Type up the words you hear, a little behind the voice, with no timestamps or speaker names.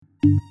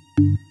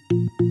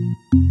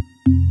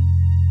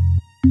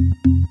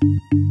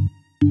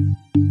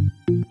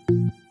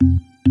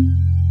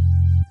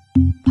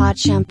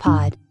PodSham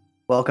Pod.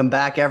 Welcome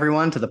back,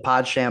 everyone, to the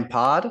PodSham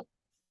Pod.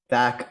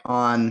 Back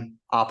on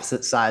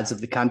opposite sides of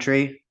the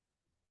country.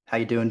 How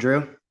you doing,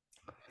 Drew?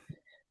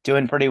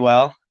 Doing pretty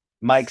well.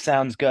 Mike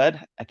sounds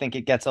good. I think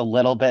it gets a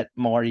little bit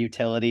more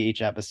utility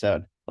each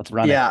episode. Let's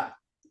run it. Yeah.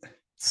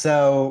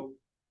 So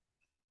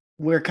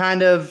we're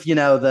kind of,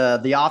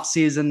 the off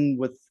season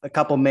with a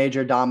couple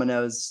major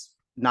dominoes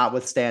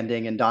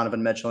notwithstanding, and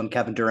Donovan Mitchell and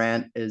Kevin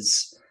Durant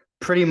is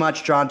pretty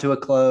much drawn to a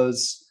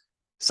close.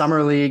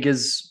 Summer League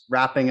is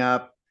wrapping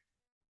up.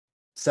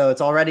 So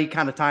it's already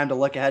kind of time to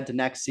look ahead to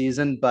next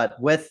season.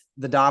 But with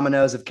the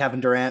dominoes of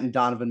Kevin Durant and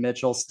Donovan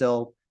Mitchell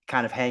still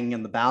kind of hanging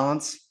in the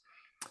balance,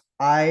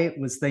 I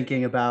was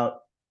thinking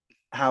about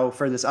how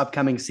for this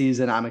upcoming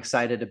season, I'm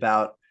excited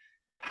about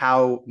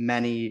how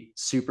many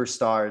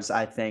superstars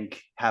I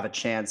think have a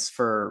chance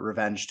for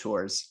revenge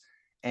tours.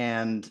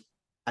 And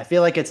I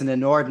feel like it's an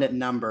inordinate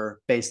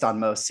number based on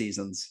most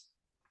seasons.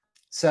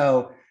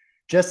 So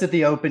just at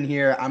the open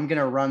here, I'm going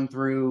to run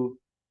through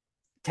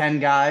 10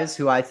 guys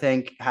who I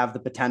think have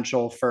the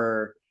potential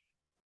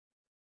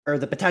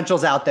the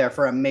potential's out there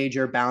for a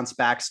major bounce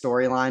back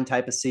storyline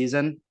type of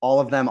season. All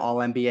of them all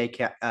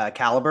NBA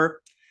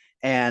caliber.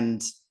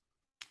 And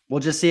we'll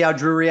just see how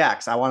Drew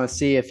reacts. I want to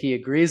see if he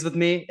agrees with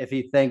me, if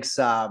he thinks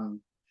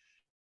some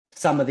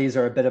of these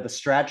are a bit of a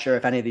stretch, or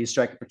if any of these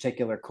strike a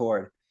particular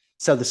chord.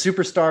 So the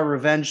Superstar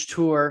Revenge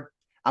Tour,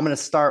 I'm going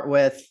to start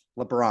with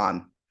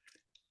LeBron.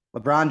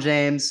 LeBron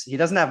James, he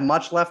doesn't have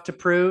much left to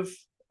prove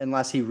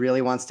unless he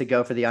really wants to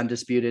go for the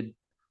undisputed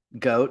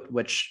GOAT,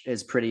 which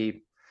is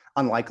pretty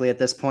unlikely at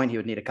this point. He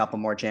would need a couple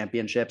more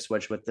championships,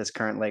 which with this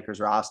current Lakers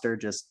roster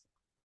just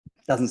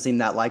doesn't seem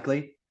that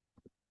likely.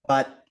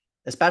 But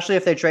especially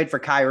if they trade for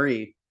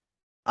Kyrie,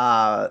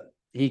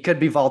 he could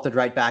be vaulted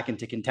right back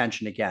into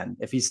contention again.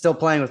 If he's still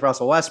playing with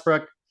Russell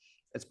Westbrook,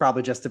 it's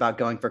probably just about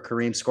going for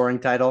Kareem's scoring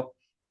title.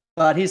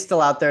 But he's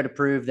still out there to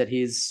prove that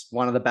he's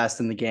one of the best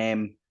in the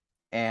game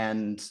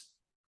and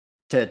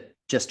to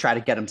just try to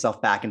get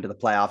himself back into the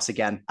playoffs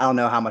again. I don't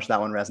know how much that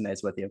one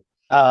resonates with you.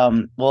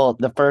 Well,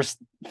 the first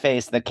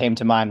face that came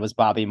to mind was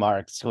Bobby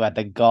Marks, who had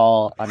the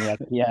gall on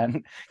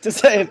ESPN to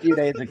say a few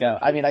days ago.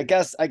 I mean, I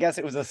guess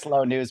it was a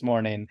slow news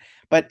morning,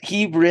 but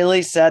he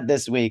really said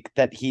this week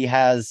that he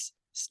has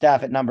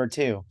Steph at number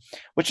 2,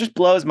 which just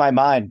blows my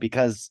mind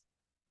because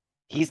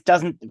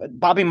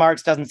Bobby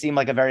Marks doesn't seem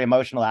like a very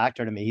emotional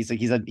actor to me.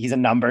 He's a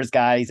numbers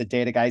guy, he's a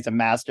data guy, he's a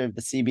master of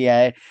the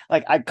CBA.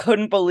 Like, I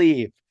couldn't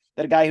believe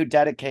that a guy who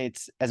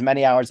dedicates as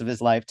many hours of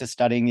his life to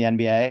studying the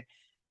NBA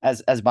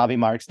as Bobby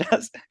Marks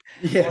does,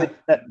 Yeah,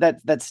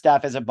 that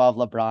Steph is above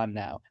LeBron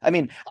now. I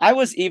mean, I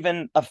was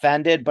even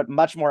offended, but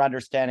much more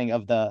understanding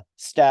of the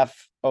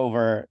Steph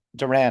over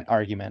Durant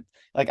argument.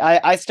 Like,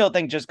 I still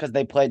think just because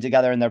they played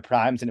together in their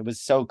primes and it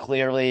was so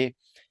clearly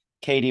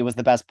KD was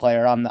the best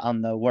player on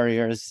the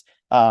Warriors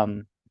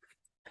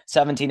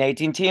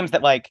 17-18 teams,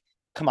 that, like,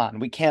 come on,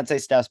 we can't say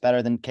Steph's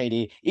better than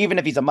KD, even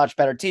if he's a much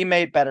better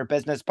teammate, better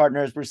business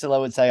partner, as Russillo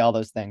would say, all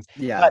those things.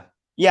 Yeah. But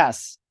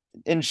yes,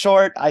 in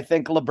short, I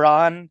think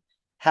LeBron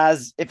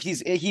has, if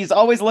he's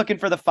always looking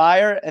for the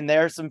fire, and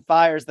there are some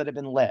fires that have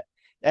been lit,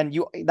 and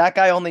that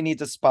guy only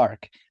needs a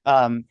spark.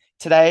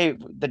 Today,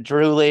 the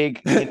Drew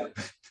League,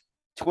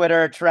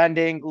 Twitter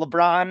trending,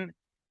 LeBron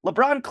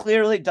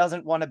clearly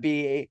doesn't want to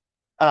be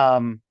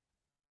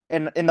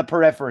in the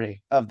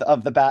periphery of the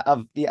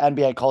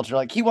NBA culture.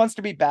 Like, he wants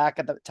to be back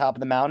at the top of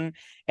the mountain,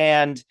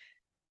 and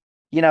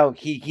he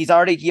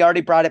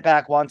already brought it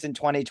back once in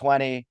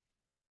 2020.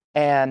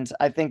 And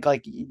I think,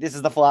 like, this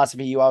is the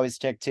philosophy you always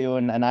stick to,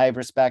 and I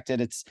respect it.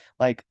 It's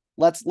like,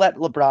 let's let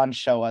LeBron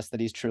show us that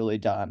he's truly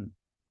done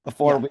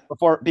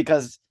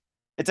because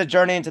it's a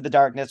journey into the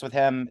darkness with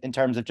him in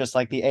terms of just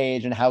like the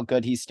age and how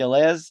good he still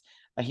is.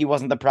 He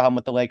wasn't the problem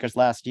with the Lakers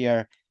last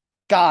year.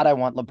 God, I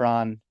want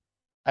LeBron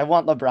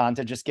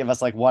to just give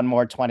us like one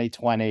more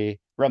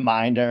 2020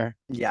 reminder.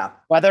 Yeah.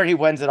 Whether he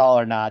wins it all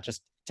or not,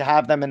 just to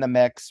have them in the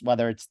mix,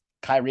 whether it's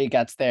Kyrie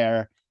gets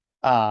there,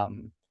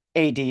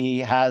 AD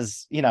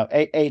has,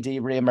 AD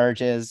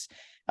reemerges.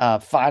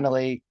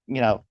 Finally,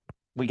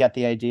 we get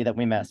the AD that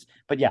we missed.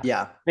 But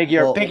yeah. Big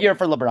year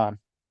for LeBron.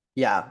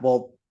 Yeah.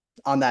 Well,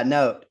 on that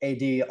note,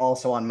 AD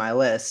also on my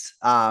list,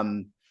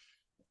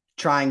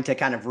 trying to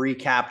kind of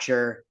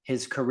recapture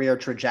his career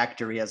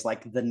trajectory as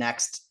like the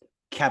next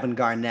Kevin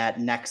Garnett,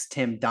 next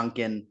Tim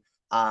Duncan,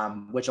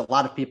 which a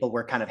lot of people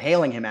were kind of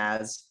hailing him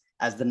as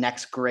the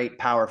next great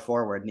power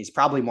forward. And he's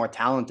probably more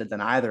talented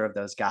than either of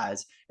those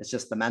guys. It's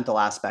just the mental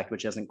aspect,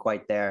 which isn't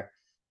quite there.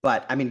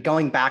 But I mean,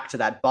 going back to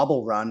that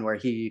bubble run where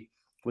he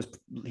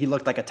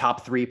looked like a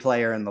top 3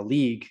 player in the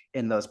league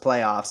in those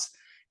playoffs.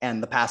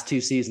 And the past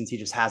 2 seasons, he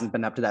just hasn't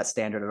been up to that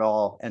standard at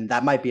all. And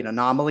that might be an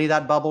anomaly,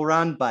 that bubble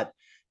run, but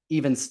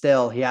even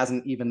still, he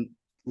hasn't even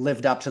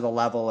lived up to the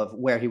level of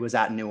where he was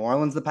at in New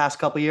Orleans the past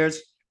couple of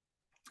years.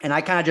 And I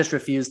kind of just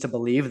refuse to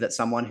believe that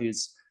someone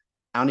who's,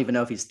 I don't even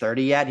know if he's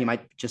 30 yet, he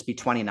might just be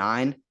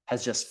 29,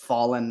 has just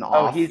fallen Oh,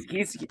 off.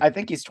 he's I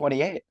think he's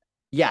 28.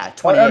 Yeah, Oh,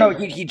 28. no,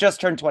 he just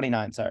turned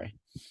 29. Sorry.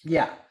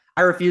 Yeah.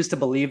 I refuse to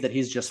believe that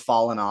he's just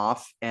fallen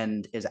off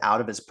and is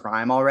out of his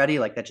prime already.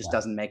 Like that just Yeah.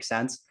 doesn't make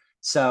sense.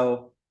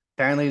 So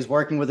apparently he's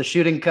working with a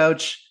shooting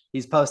coach.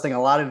 He's posting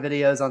a lot of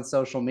videos on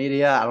social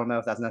media. I don't know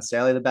if that's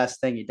necessarily the best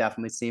thing. He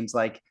definitely seems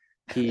like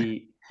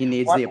he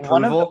needs the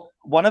approval.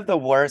 One of the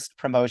worst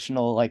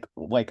promotional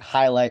like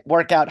highlight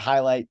workout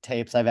highlight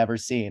tapes I've ever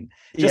seen.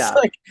 Just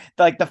Yeah.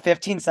 like the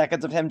 15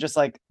 seconds of him just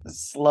like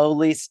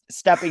slowly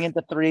stepping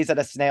into threes at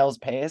a snail's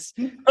pace.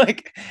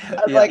 Like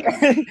Yeah. like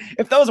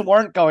if those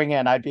weren't going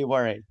in, I'd be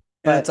worried.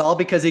 And But it's all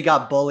because he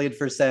got bullied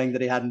for saying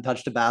that he hadn't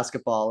touched a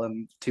basketball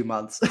in 2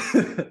 months.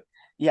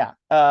 yeah,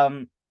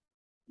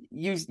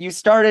 you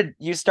started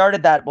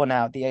that one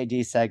out, the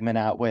AD segment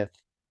out with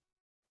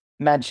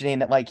mentioning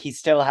that like he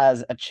still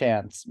has a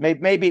chance.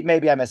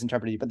 Maybe I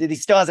misinterpreted you, but he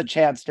still has a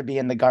chance to be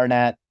in the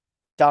Garnett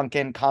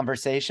Duncan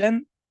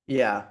conversation.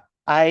 Yeah.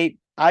 I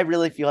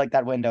really feel like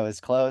that window is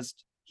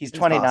closed. He's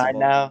 29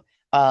 now.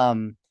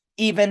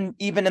 Even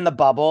in the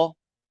bubble,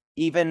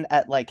 even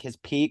at like his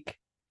peak,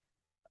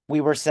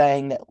 we were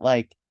saying that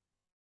like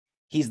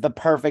he's the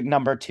perfect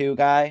number 2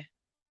 guy.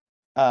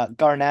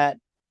 Garnett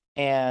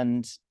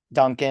and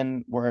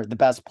Duncan were the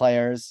best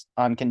players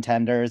on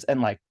contenders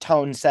and like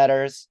tone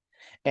setters,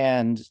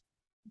 and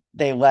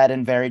they led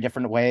in very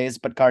different ways,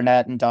 but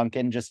Garnett and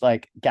Duncan just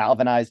like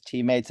galvanized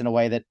teammates in a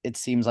way that it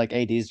seems like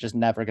AD is just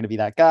never going to be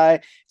that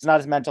guy. It's not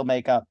his mental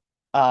makeup.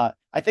 I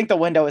think the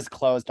window is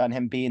closed on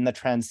him being the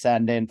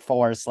transcendent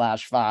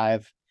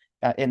 4/5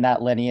 in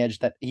that lineage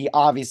that he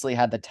obviously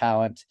had the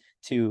talent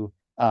to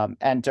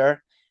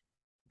enter.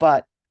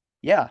 But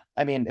yeah,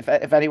 I mean,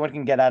 if anyone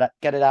can get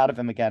it out of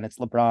him again, it's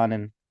LeBron,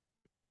 and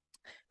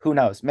who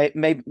knows?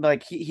 Maybe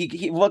like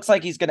he looks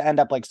like he's going to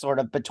end up like sort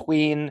of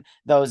between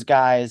those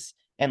guys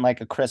and like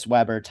a Chris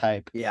Webber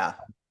type. Yeah.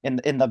 In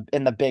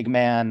the big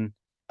man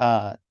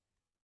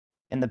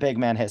in the big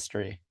man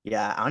history.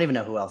 Yeah, I don't even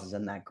know who else is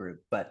in that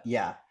group, but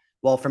yeah.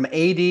 Well, from AD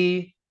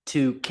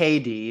to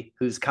KD,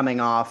 who's coming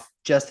off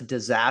just a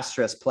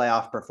disastrous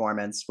playoff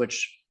performance,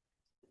 which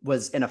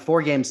was in a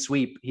 4-game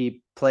sweep.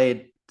 He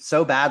played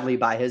so badly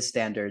by his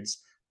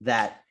standards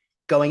that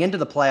going into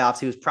the playoffs,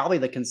 he was probably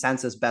the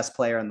consensus best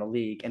player in the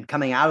league. And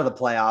coming out of the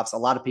playoffs, a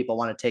lot of people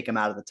want to take him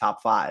out of the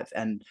top 5.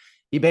 And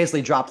he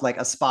basically dropped like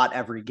a spot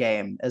every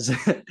game as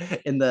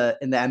in the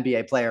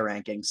NBA player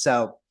rankings.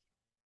 So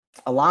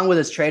along with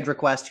his trade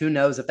request, who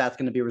knows if that's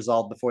going to be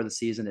resolved before the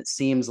season. It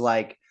seems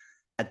like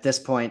at this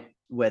point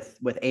with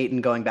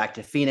Ayton going back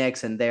to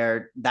Phoenix and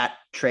that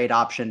trade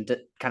option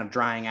kind of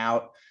drying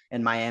out,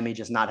 and Miami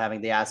just not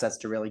having the assets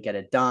to really get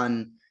it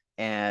done.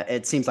 And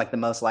it seems like the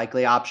most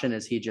likely option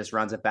is he just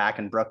runs it back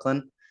in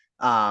Brooklyn.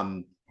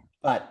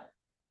 But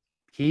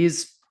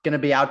he's going to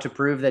be out to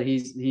prove that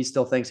he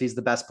still thinks he's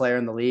the best player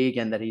in the league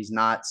and that he's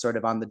not sort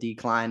of on the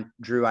decline.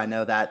 Drew, I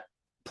know that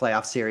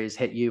playoff series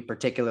hit you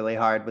particularly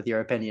hard with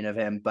your opinion of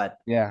him, but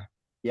yeah.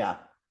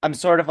 I'm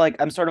sort of like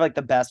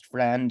the best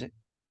friend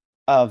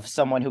of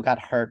someone who got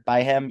hurt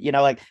by him. You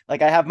know, like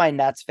I have my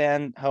Nets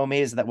fan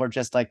homies that were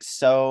just like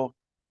so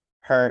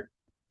hurt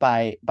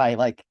by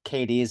like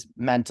KD's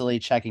mentally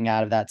checking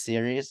out of that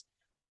series.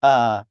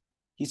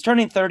 He's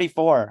turning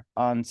 34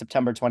 on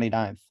September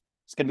 29th.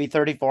 It's going to be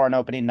 34 on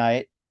opening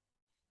night.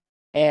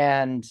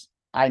 And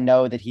I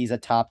know that he's a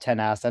top 10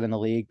 asset in the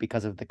league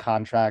because of the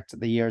contract,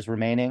 the years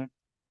remaining.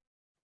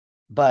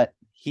 But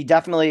he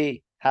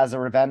definitely has a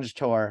revenge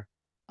tour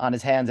on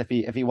his hands if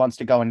he wants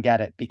to go and get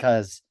it,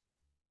 because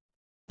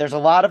there's a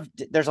lot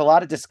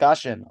of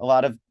discussion, a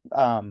lot of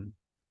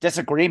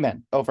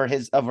disagreement over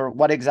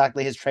what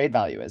exactly his trade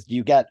value is. Do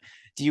you get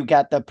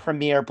the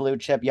premier blue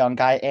chip young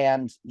guy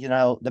and, you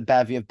know, the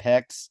bevy of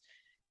picks?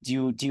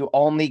 Do you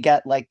only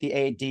get like the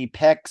AD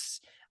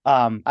picks?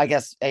 I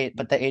guess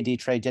but the AD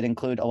trade did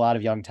include a lot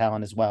of young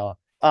talent as well.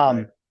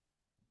 Right.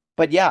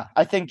 But yeah,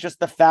 I think just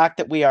the fact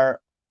that we are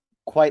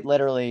quite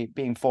literally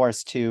being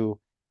forced to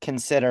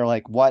consider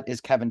like what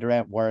is Kevin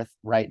Durant worth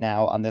right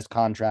now on this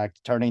contract,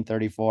 turning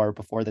 34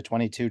 before the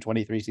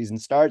 22-23 season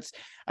starts.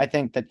 I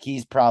think that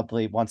he's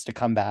probably wants to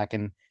come back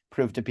and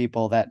prove to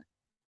people that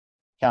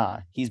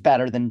he's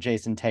better than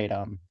Jason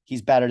Tatum.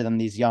 He's better than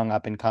these young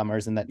up and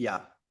comers, and that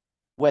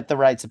with the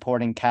right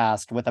supporting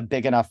cast, with a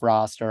big enough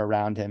roster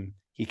around him,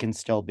 he can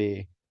still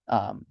be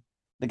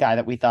the guy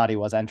that we thought he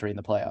was entering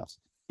the playoffs.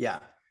 Yeah.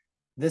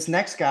 This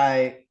next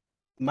guy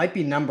might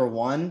be number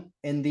 1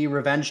 in the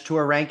revenge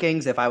tour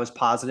rankings if I was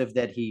positive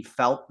that he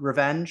felt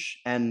revenge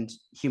and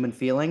human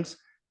feelings.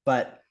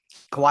 But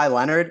Kawhi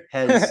Leonard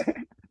has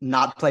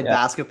not played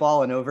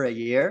basketball in over a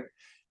year.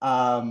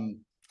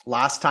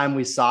 Last time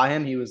we saw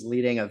him, he was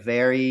leading a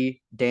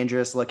very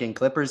dangerous looking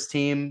Clippers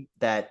team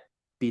that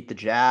beat the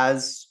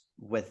Jazz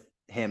with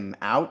him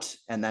out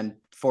and then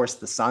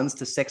forced the Suns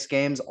to 6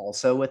 games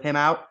also with him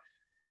out.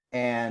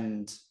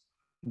 And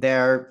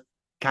they're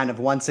kind of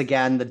once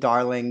again the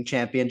darling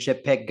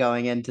championship pick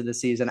going into the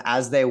season,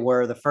 as they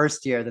were the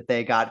first year that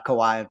they got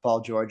Kawhi and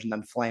Paul George and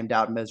then flamed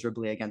out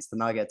miserably against the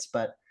Nuggets.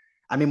 But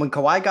I mean, when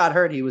Kawhi got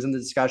hurt, he was in the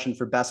discussion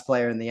for best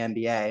player in the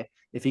NBA.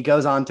 If he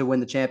goes on to win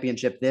the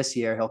championship this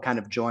year, he'll kind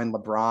of join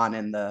LeBron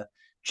in the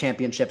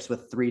championships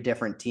with 3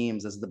 different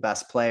teams as the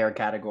best player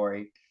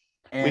category.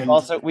 We've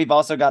And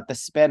also got the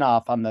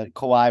spin-off on the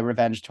Kawhi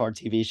Revenge Tour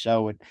TV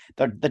show with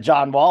the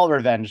John Wall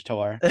Revenge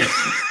Tour.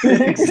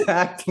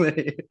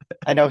 exactly.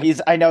 I know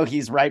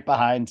he's right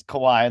behind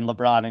Kawhi and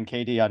LeBron and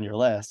KD on your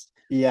list.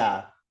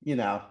 Yeah,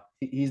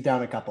 he's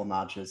down a couple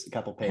notches, a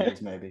couple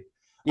pages maybe.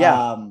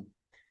 Yeah.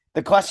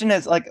 The question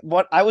is like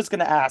what I was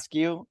gonna ask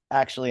you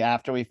actually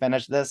after we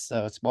finish this,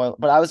 so spoil,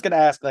 but I was gonna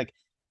ask like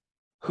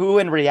who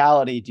in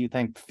reality do you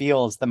think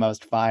feels the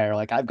most fire?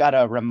 Like I've got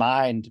to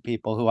remind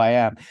people who I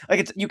am.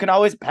 Like you can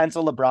always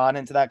pencil LeBron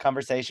into that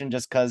conversation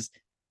just because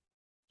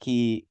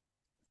he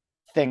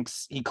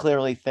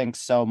clearly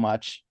thinks so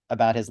much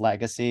about his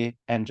legacy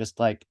and just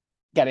like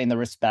getting the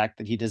respect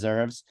that he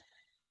deserves.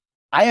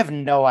 I have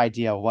no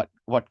idea what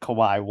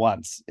Kawhi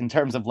wants in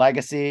terms of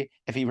legacy,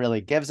 if he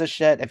really gives a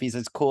shit, if he's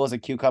as cool as a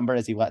cucumber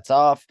as he lets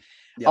off.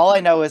 Yep. All I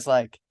know is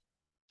like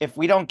if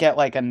we don't get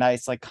like a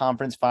nice like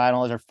conference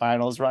finals or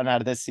finals run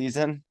out of this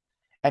season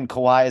and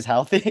Kawhi is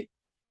healthy,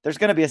 there's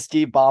going to be a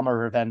Steve Ballmer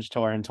revenge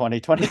tour in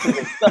 2023.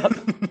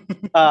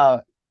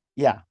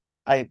 Yeah.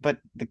 But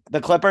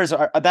the Clippers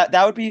are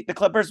that would be the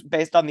Clippers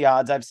based on the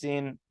odds I've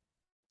seen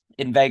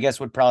in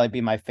Vegas would probably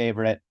be my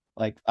favorite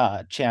like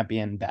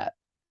champion bet.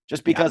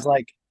 Just because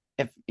like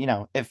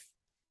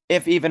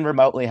if even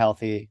remotely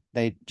healthy,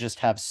 they just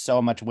have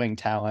so much wing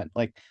talent,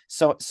 like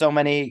so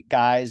many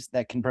guys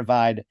that can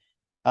provide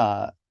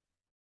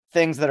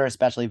things that are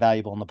especially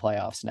valuable in the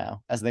playoffs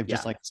now, as they've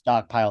just like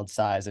stockpiled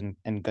size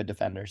and good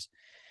defenders.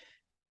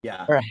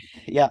 Yeah. Right.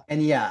 Yeah.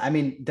 And I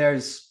mean,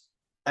 there's,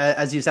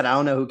 as you said, I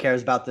don't know who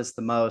cares about this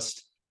the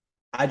most.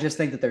 I just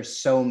think that there's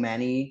so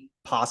many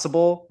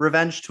possible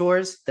revenge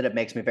tours that it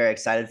makes me very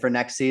excited for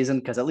next season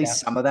because at least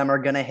some of them are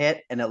going to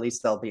hit and at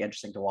least they'll be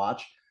interesting to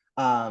watch.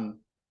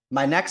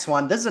 My next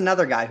one, this is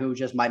another guy who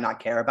just might not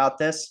care about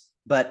this,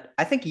 but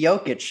I think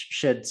Jokic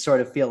should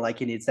sort of feel like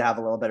he needs to have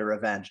a little bit of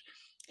revenge.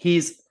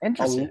 He's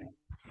interesting.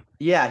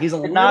 He's a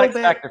little not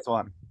expect this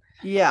one.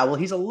 Yeah, well,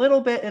 he's a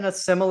little bit in a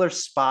similar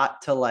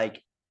spot to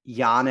like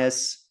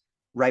Giannis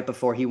right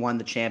before he won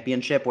the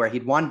championship, where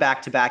he'd won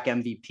back-to-back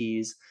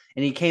MVPs,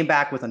 and he came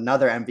back with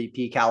another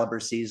MVP caliber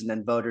season,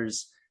 and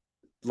voters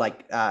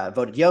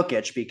voted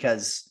Jokic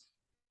because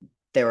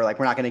they were like,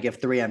 we're not going to give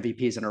 3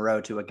 MVPs in a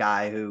row to a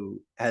guy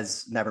who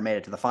has never made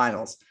it to the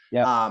finals.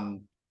 Yeah.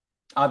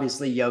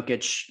 Obviously,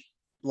 Jokic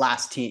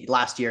last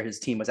year his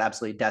team was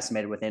absolutely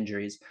decimated with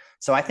injuries.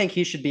 So I think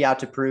he should be out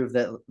to prove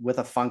that with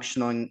a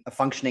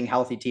functioning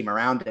healthy team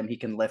around him, he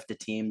can lift a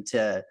team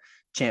to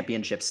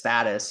championship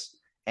status.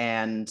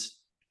 And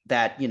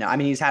that, I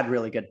mean, he's had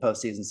really good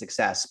postseason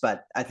success,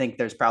 but I think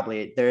there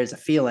is a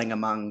feeling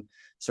among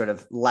sort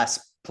of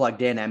less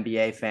plugged in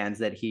NBA fans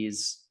that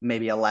he's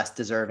maybe a less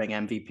deserving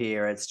MVP,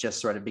 or it's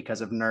just sort of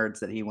because of nerds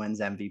that he wins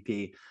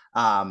MVP.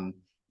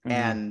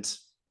 And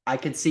I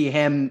could see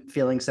him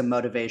feeling some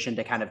motivation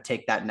to kind of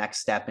take that next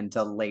step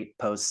into late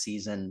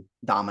postseason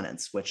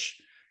dominance, which,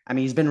 I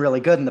mean, he's been really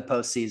good in the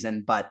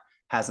postseason, but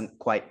hasn't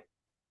quite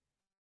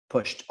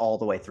pushed all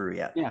the way through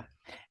yet. Yeah.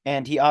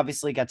 And he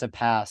obviously gets a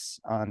pass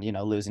on,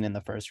 losing in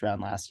the first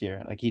round last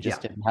year. Like he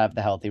just didn't have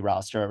the healthy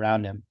roster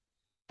around him.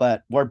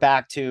 But we're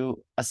back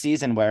to a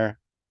season where,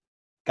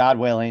 God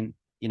willing,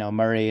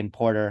 Murray and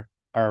Porter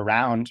are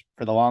around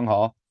for the long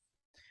haul.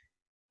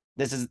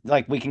 This is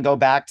like, we can go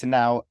back to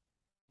now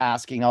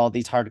asking all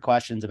these hard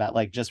questions about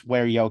like just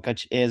where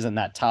Jokic is in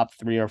that top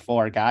 3 or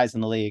 4 guys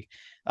in the league.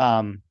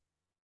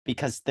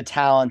 Because the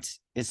talent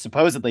is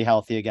supposedly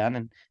healthy again.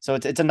 And so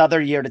it's another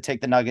year to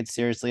take the Nuggets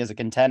seriously as a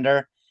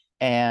contender.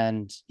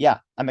 And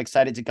I'm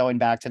excited to going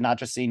back to not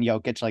just seeing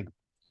Jokic like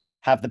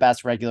have the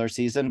best regular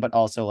season, but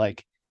also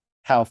like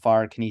how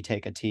far can he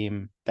take a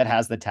team that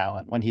has the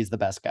talent when he's the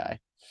best guy?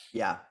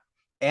 Yeah.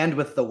 And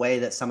with the way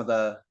that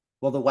the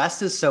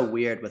West is so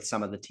weird with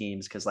some of the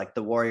teams, because like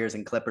the Warriors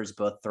and Clippers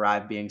both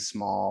thrive being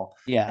small.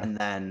 Yeah. And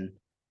then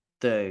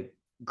the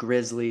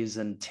Grizzlies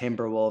and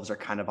Timberwolves are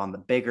kind of on the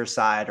bigger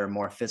side or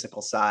more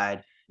physical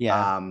side.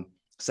 Yeah.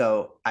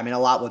 So, I mean, a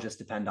lot will just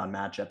depend on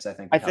matchups, I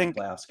think the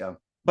playoffs go.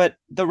 But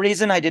the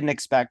reason I didn't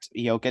expect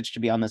Jokic to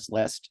be on this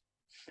list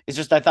is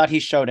just I thought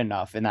he showed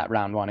enough in that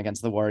round 1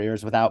 against the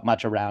Warriors without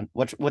much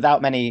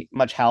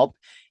help.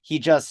 He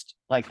just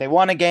like they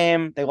won a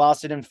game, they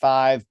lost it in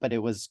 5, but it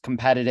was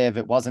competitive.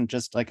 It wasn't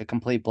just like a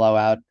complete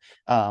blowout.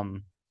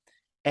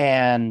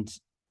 And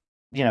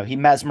he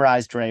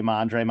mesmerized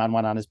Draymond. Draymond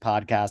went on his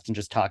podcast and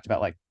just talked about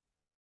like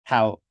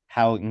how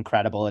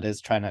incredible it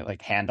is trying to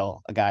like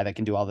handle a guy that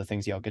can do all the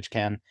things Jokic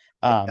can.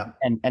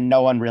 And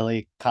no one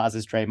really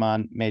causes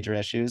Draymond major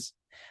issues.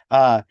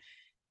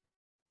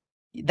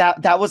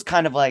 That was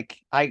kind of like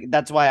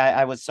that's why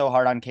I was so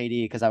hard on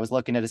KD, because I was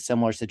looking at a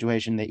similar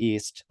situation in the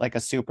East, like a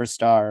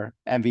superstar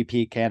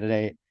MVP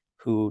candidate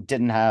who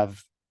didn't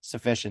have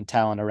sufficient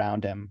talent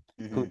around him,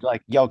 who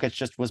like Jokic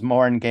just was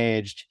more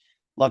engaged,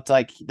 looked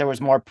like there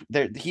was more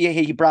there.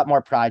 He brought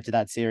more pride to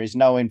that series,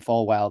 knowing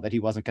full well that he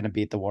wasn't going to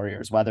beat the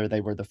Warriors, whether they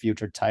were the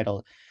future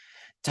title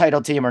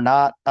team or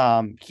not.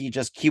 He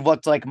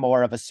looked like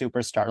more of a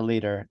superstar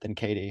leader than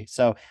KD.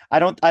 So I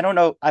don't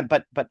know.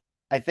 But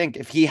I think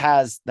if he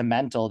has the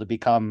mental to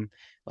become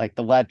like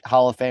the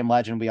Hall of Fame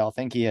legend we all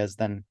think he is,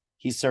 then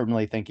he's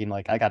certainly thinking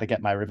like, I got to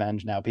get my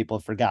revenge now. People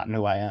have forgotten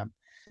who I am.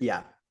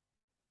 Yeah.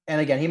 And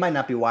again, he might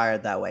not be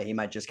wired that way. He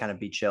might just kind of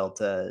be chill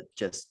to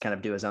just kind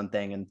of do his own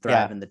thing and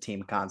thrive in the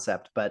team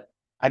concept. But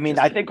I mean,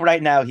 I think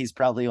right now he's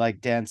probably like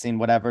dancing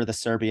whatever the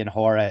Serbian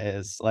hora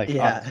is like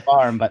on the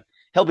farm, but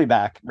he'll be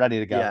back ready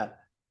to go. Yeah.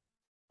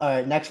 All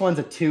right. Next one's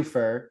a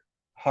twofer,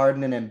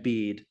 Harden and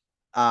Embiid.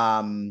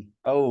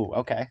 Oh,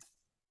 okay.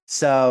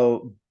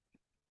 So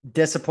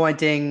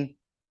disappointing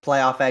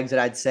playoff exit,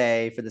 I'd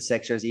say, for the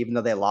Sixers, even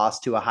though they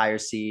lost to a higher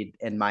seed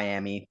in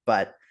Miami.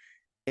 But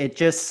it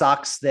just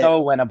sucks that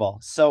so winnable.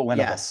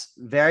 Yes,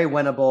 very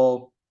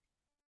winnable.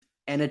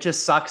 And it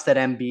just sucks that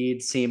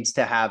Embiid seems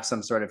to have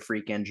some sort of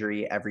freak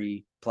injury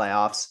every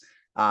playoffs.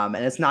 And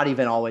it's not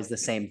even always the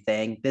same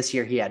thing. This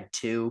year he had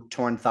 2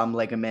 torn thumb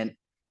ligament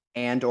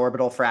and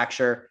orbital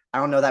fracture. I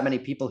don't know that many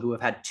people who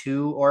have had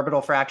 2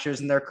 orbital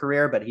fractures in their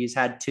career, but he's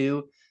had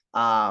 2.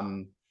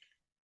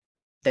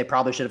 They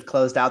probably should have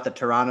closed out the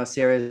Toronto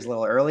series a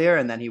little earlier,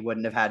 and then he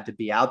wouldn't have had to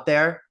be out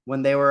there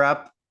when they were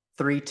up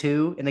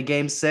 3-2 in a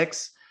game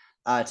 6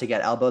 to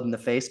get elbowed in the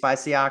face by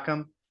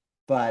Siakam.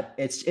 But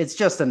it's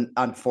just an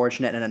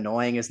unfortunate and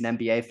annoying as an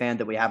NBA fan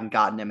that we haven't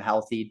gotten him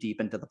healthy deep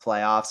into the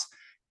playoffs.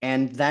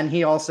 And then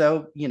he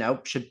also,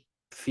 should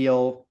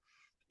feel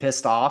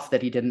pissed off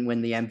that he didn't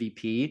win the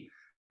MVP.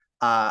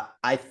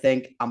 I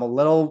think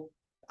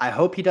I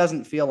hope he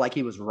doesn't feel like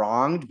he was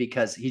wronged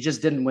because he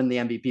just didn't win the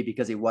MVP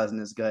because he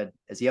wasn't as good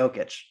as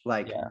Jokic.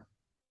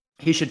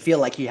 He should feel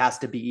like he has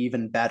to be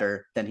even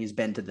better than he's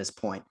been to this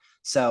point.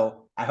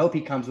 So I hope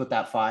he comes with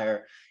that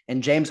fire.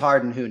 And James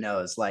Harden, who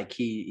knows? Like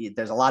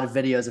there's a lot of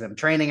videos of him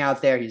training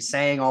out there. He's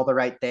saying all the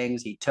right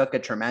things. He took a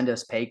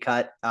tremendous pay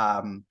cut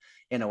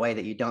in a way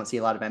that you don't see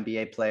a lot of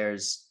NBA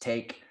players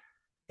take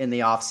in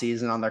the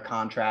offseason on their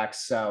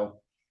contracts.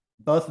 So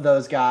both of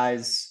those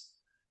guys,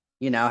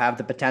 have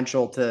the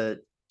potential to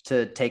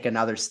take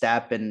another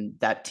step, and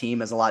that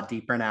team is a lot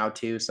deeper now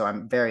too. So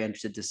I'm very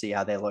interested to see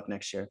how they look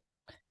next year.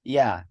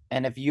 Yeah.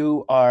 And if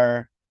you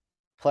are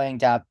playing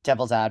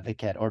devil's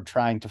advocate or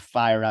trying to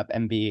fire up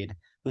Embiid,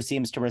 who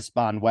seems to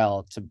respond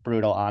well to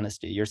brutal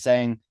honesty, you're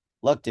saying,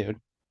 look, dude,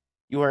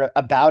 you were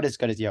about as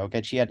good as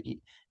Jokic.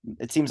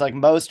 It seems like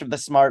most of the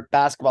smart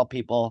basketball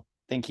people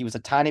think he was a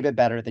tiny bit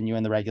better than you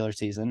in the regular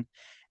season.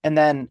 And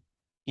then,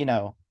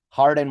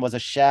 Harden was a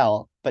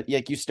shell, but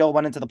you still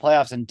went into the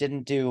playoffs and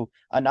didn't do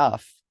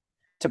enough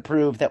to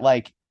prove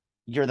that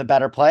you're the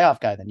better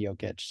playoff guy than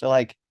Jokic. So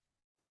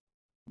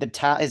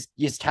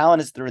his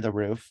talent is through the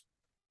roof.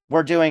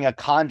 We're doing a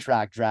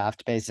contract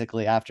draft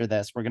basically after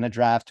this. We're going to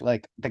draft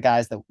the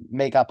guys that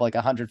make up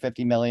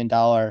 $150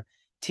 million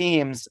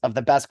teams of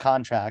the best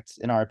contracts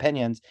in our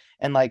opinions.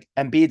 And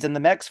Embiid's in the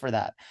mix for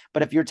that.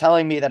 But if you're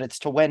telling me that it's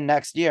to win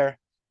next year,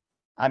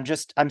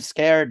 I'm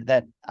scared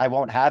that I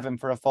won't have him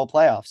for a full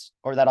playoffs,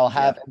 or that I'll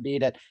have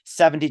Embiid at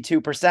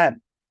 72%,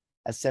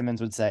 as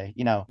Simmons would say,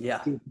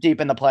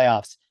 deep in the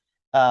playoffs.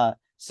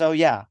 So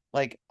yeah,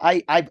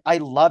 I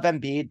love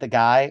Embiid, the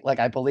guy.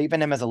 I believe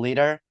in him as a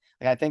leader.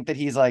 I think that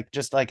he's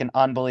just an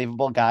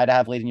unbelievable guy to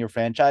have leading your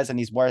franchise, and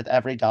he's worth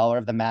every dollar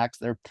of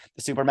the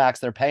super max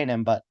they're paying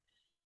him. But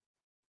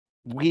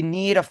we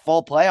need a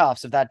full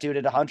playoffs of that dude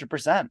at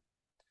 100%.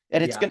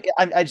 And it's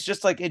it's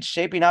just it's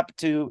shaping up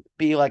to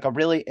be a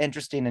really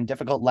interesting and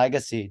difficult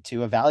legacy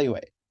to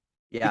evaluate.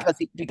 Yeah.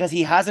 Because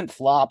he hasn't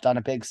flopped on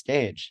a big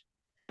stage,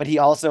 but he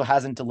also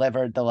hasn't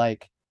delivered the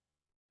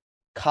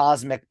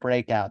cosmic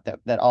breakout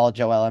that all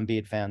Joel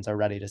Embiid fans are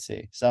ready to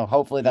see. So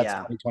hopefully that's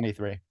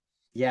 2023.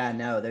 Yeah,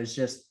 no, there's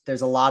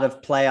a lot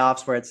of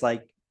playoffs where it's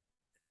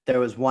there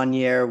was one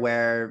year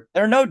where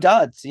there are no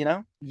duds,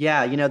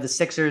 Yeah, the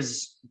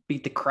Sixers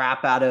beat the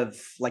crap out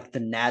of the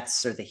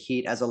Nets or the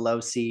Heat as a low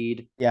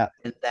seed. Yeah.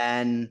 And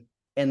then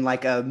in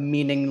a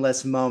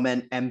meaningless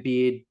moment,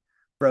 Embiid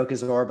broke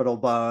his orbital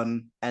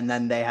bone, and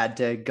then they had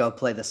to go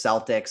play the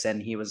Celtics,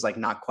 and he was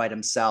not quite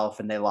himself,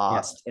 and they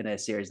lost in a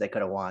series they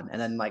could have won. And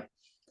then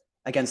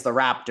against the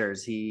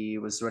Raptors, he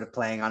was sort of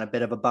playing on a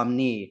bit of a bum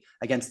knee.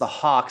 Against the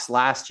Hawks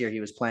last year, he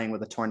was playing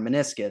with a torn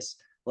meniscus.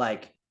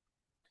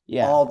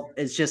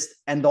 It's just,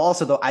 and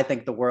also though, I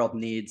think the world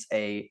needs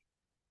a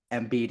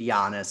Embiid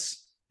Giannis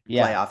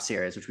playoff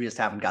series, which we just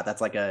haven't got.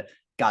 That's a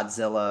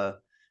Godzilla,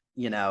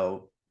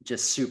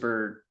 just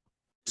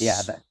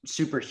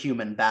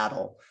superhuman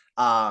battle.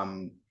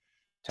 Totally.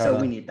 So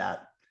we need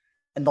that.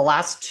 And the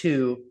last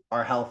 2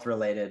 are health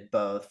related,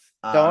 both.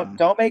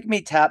 Don't make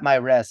me tap my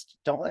wrist.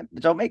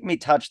 Don't make me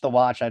touch the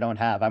watch I don't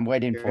have. I'm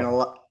waiting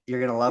for.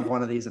 You're gonna love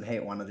one of these and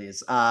hate one of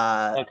these.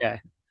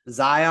 Okay.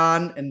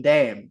 Zion and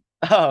Dame.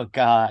 Oh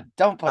God!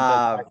 Don't put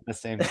those in the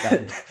same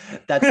sentence.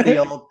 That's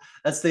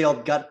the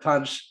old gut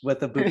punch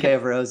with a bouquet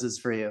of roses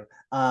for you.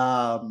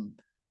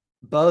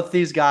 Both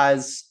these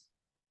guys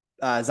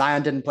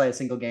Zion didn't play a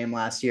single game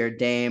last year.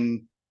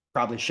 Dame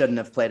probably shouldn't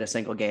have played a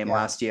single game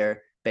last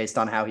year based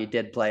on how he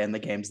did play in the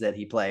games that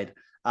he played.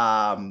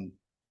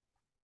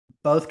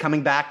 Both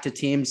coming back to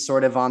teams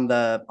sort of on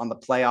the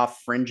playoff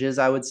fringes,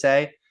 I would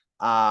say.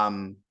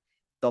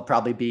 They'll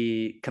probably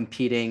be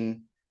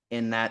competing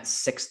in that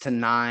 6 to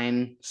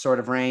 9 sort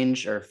of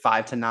range, or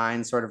 5 to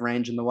 9 sort of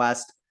range in the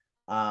West.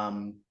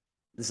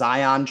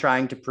 Zion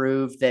trying to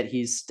prove that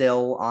he's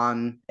still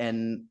on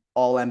an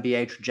all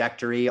NBA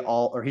trajectory,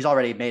 or he's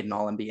already made an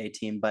all NBA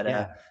team, but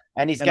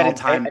and he's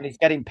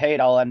getting paid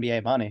all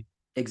NBA money.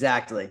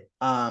 Exactly.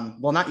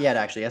 Well, not yet,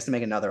 actually. He has to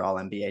make another all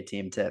NBA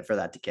team for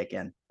that to kick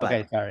in. But,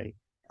 okay, sorry.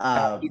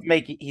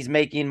 He's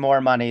making more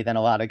money than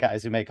a lot of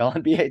guys who make all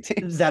NBA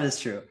teams. That is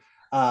true.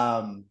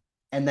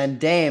 And then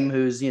Dame,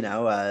 who's,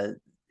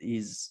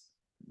 he's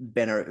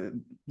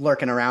been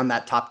lurking around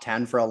that top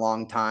 10 for a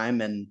long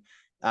time. And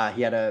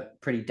he had a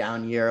pretty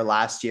down year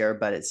last year,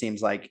 but it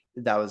seems like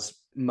that was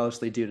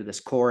mostly due to this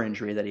core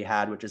injury that he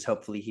had, which is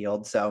hopefully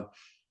healed. So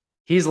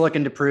he's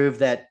looking to prove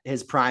that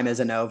his prime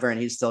isn't over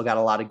and he's still got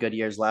a lot of good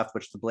years left,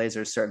 which the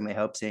Blazers certainly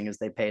hope, seeing as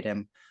they paid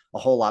him a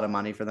whole lot of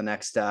money for the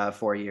next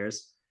 4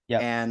 years. Yeah.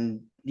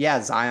 And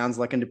Zion's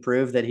looking to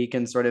prove that he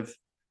can sort of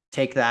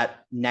take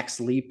that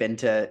next leap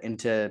into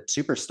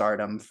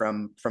superstardom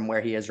from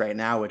where he is right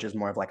now, which is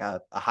more of like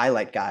a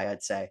highlight guy,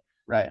 I'd say.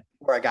 Right.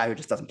 Or a guy who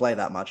just doesn't play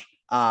that much.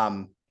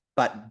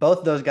 But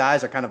both those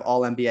guys are kind of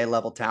all NBA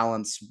level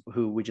talents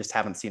who we just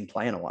haven't seen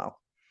play in a while.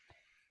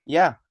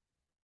 Yeah.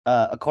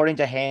 According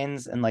to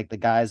Haynes and like the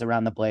guys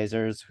around the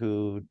Blazers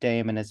who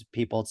Dame and his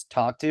people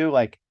talk to,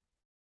 like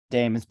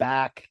Dame is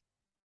back.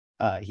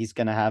 He's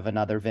going to have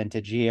another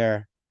vintage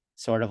year,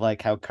 sort of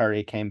like how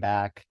Curry came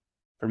back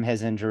from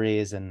his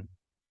injuries. And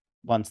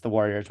once the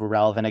Warriors were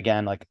relevant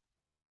again, like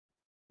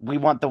we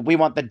want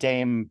the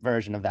Dame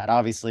version of that.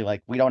 Obviously,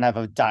 like we don't have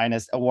a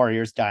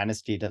Warriors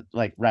dynasty to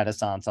like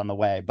renaissance on the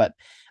way, but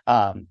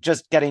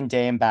just getting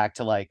Dame back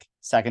to like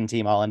second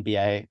team all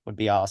NBA would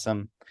be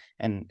awesome.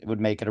 And it would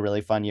make it a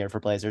really fun year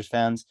for Blazers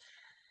fans.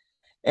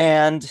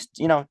 And,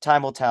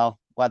 time will tell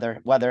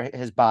whether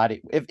his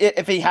body,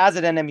 if he has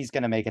it in him, he's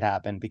going to make it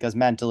happen because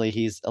mentally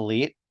he's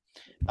elite.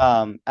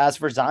 As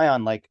for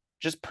Zion, like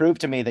just prove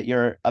to me that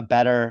you're a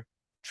better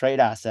trade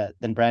asset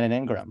than Brandon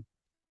Ingram.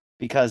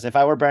 Because if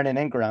I were Brandon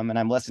Ingram and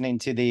I'm listening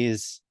to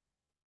these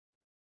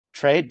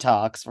trade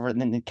talks for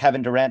the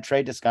Kevin Durant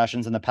trade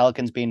discussions and the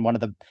Pelicans being one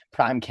of the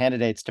prime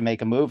candidates to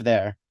make a move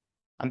there,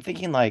 I'm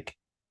thinking like,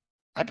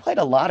 I played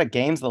a lot of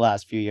games the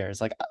last few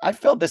years. Like I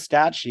filled the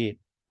stat sheet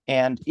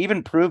and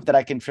even proved that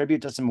I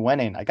contribute to some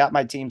winning. I got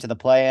my team to the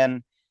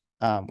play-in.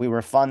 We were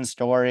a fun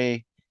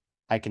story.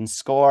 I can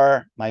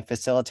score. My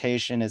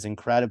facilitation is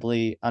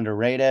incredibly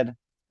underrated,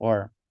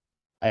 or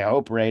I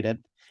hope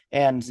rated.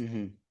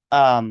 And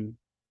and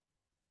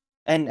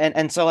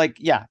so like,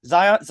 yeah,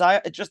 Zion,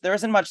 it just, there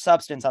isn't much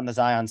substance on the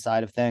Zion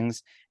side of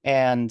things.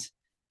 And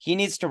he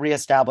needs to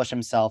reestablish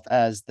himself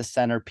as the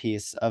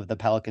centerpiece of the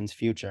Pelicans'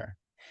 future.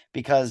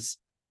 Because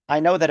I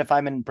know that if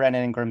I'm in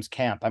Brandon Ingram's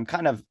camp, I'm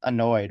kind of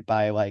annoyed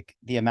by like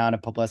the amount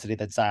of publicity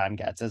that Zion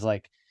gets as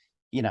like,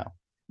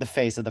 the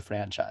face of the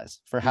franchise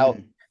for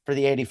for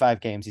the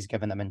 85 games he's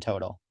given them in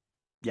total.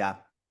 Yeah.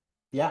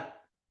 Yeah.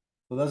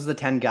 Well, those are the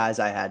 10 guys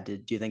I had. Do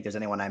you think there's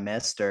anyone I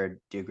missed, or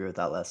do you agree with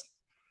that list?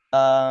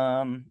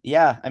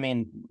 Yeah, I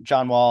mean,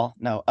 John Wall.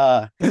 No,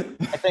 I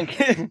think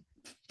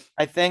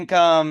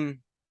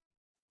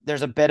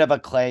there's a bit of a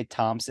Klay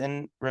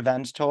Thompson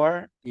revenge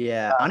tour.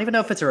 Yeah, I don't even know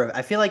if it's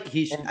I feel like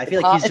he's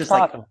just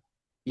like,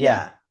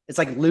 it's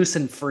like loose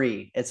and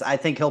free. I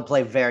think he'll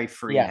play very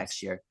free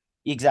next year.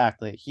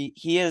 Exactly.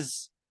 He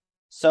is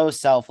so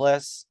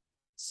selfless,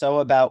 so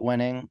about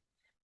winning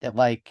that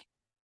like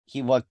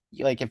he looked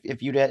like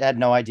if you had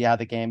no idea how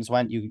the games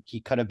went,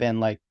 he could have been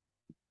like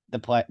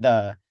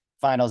the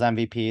finals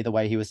MVP the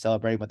way he was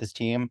celebrating with his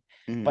team.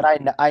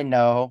 But I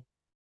know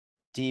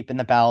deep in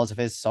the bowels of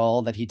his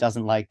soul that he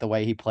doesn't like the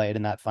way he played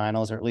in that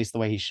finals, or at least the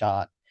way he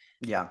shot.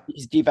 Yeah.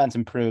 His defense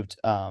improved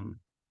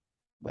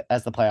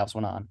as the playoffs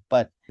went on.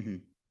 But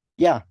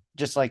yeah,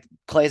 just like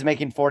Klay's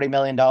making $40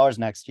 million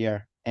next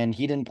year, and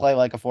he didn't play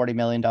like a $40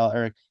 million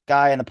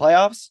guy in the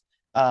playoffs.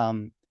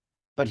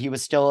 But he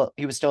was still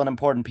an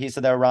important piece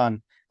of their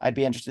run. I'd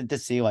be interested to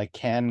see like,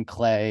 can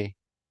Klay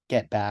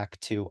get back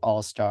to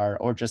all-star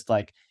or just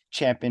like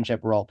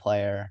championship role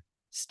player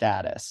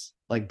status,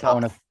 like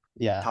top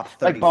 35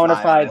 like bona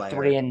fide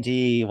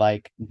 3-and-D,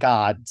 like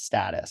God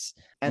status.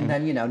 And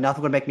then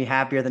nothing would make me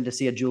happier than to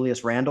see a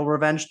Julius Randle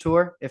revenge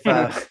tour if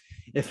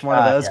one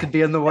of those could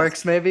be in the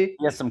works. Maybe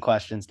he has some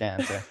questions to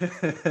answer.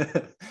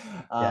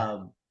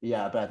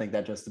 But I think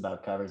that just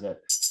about covers it.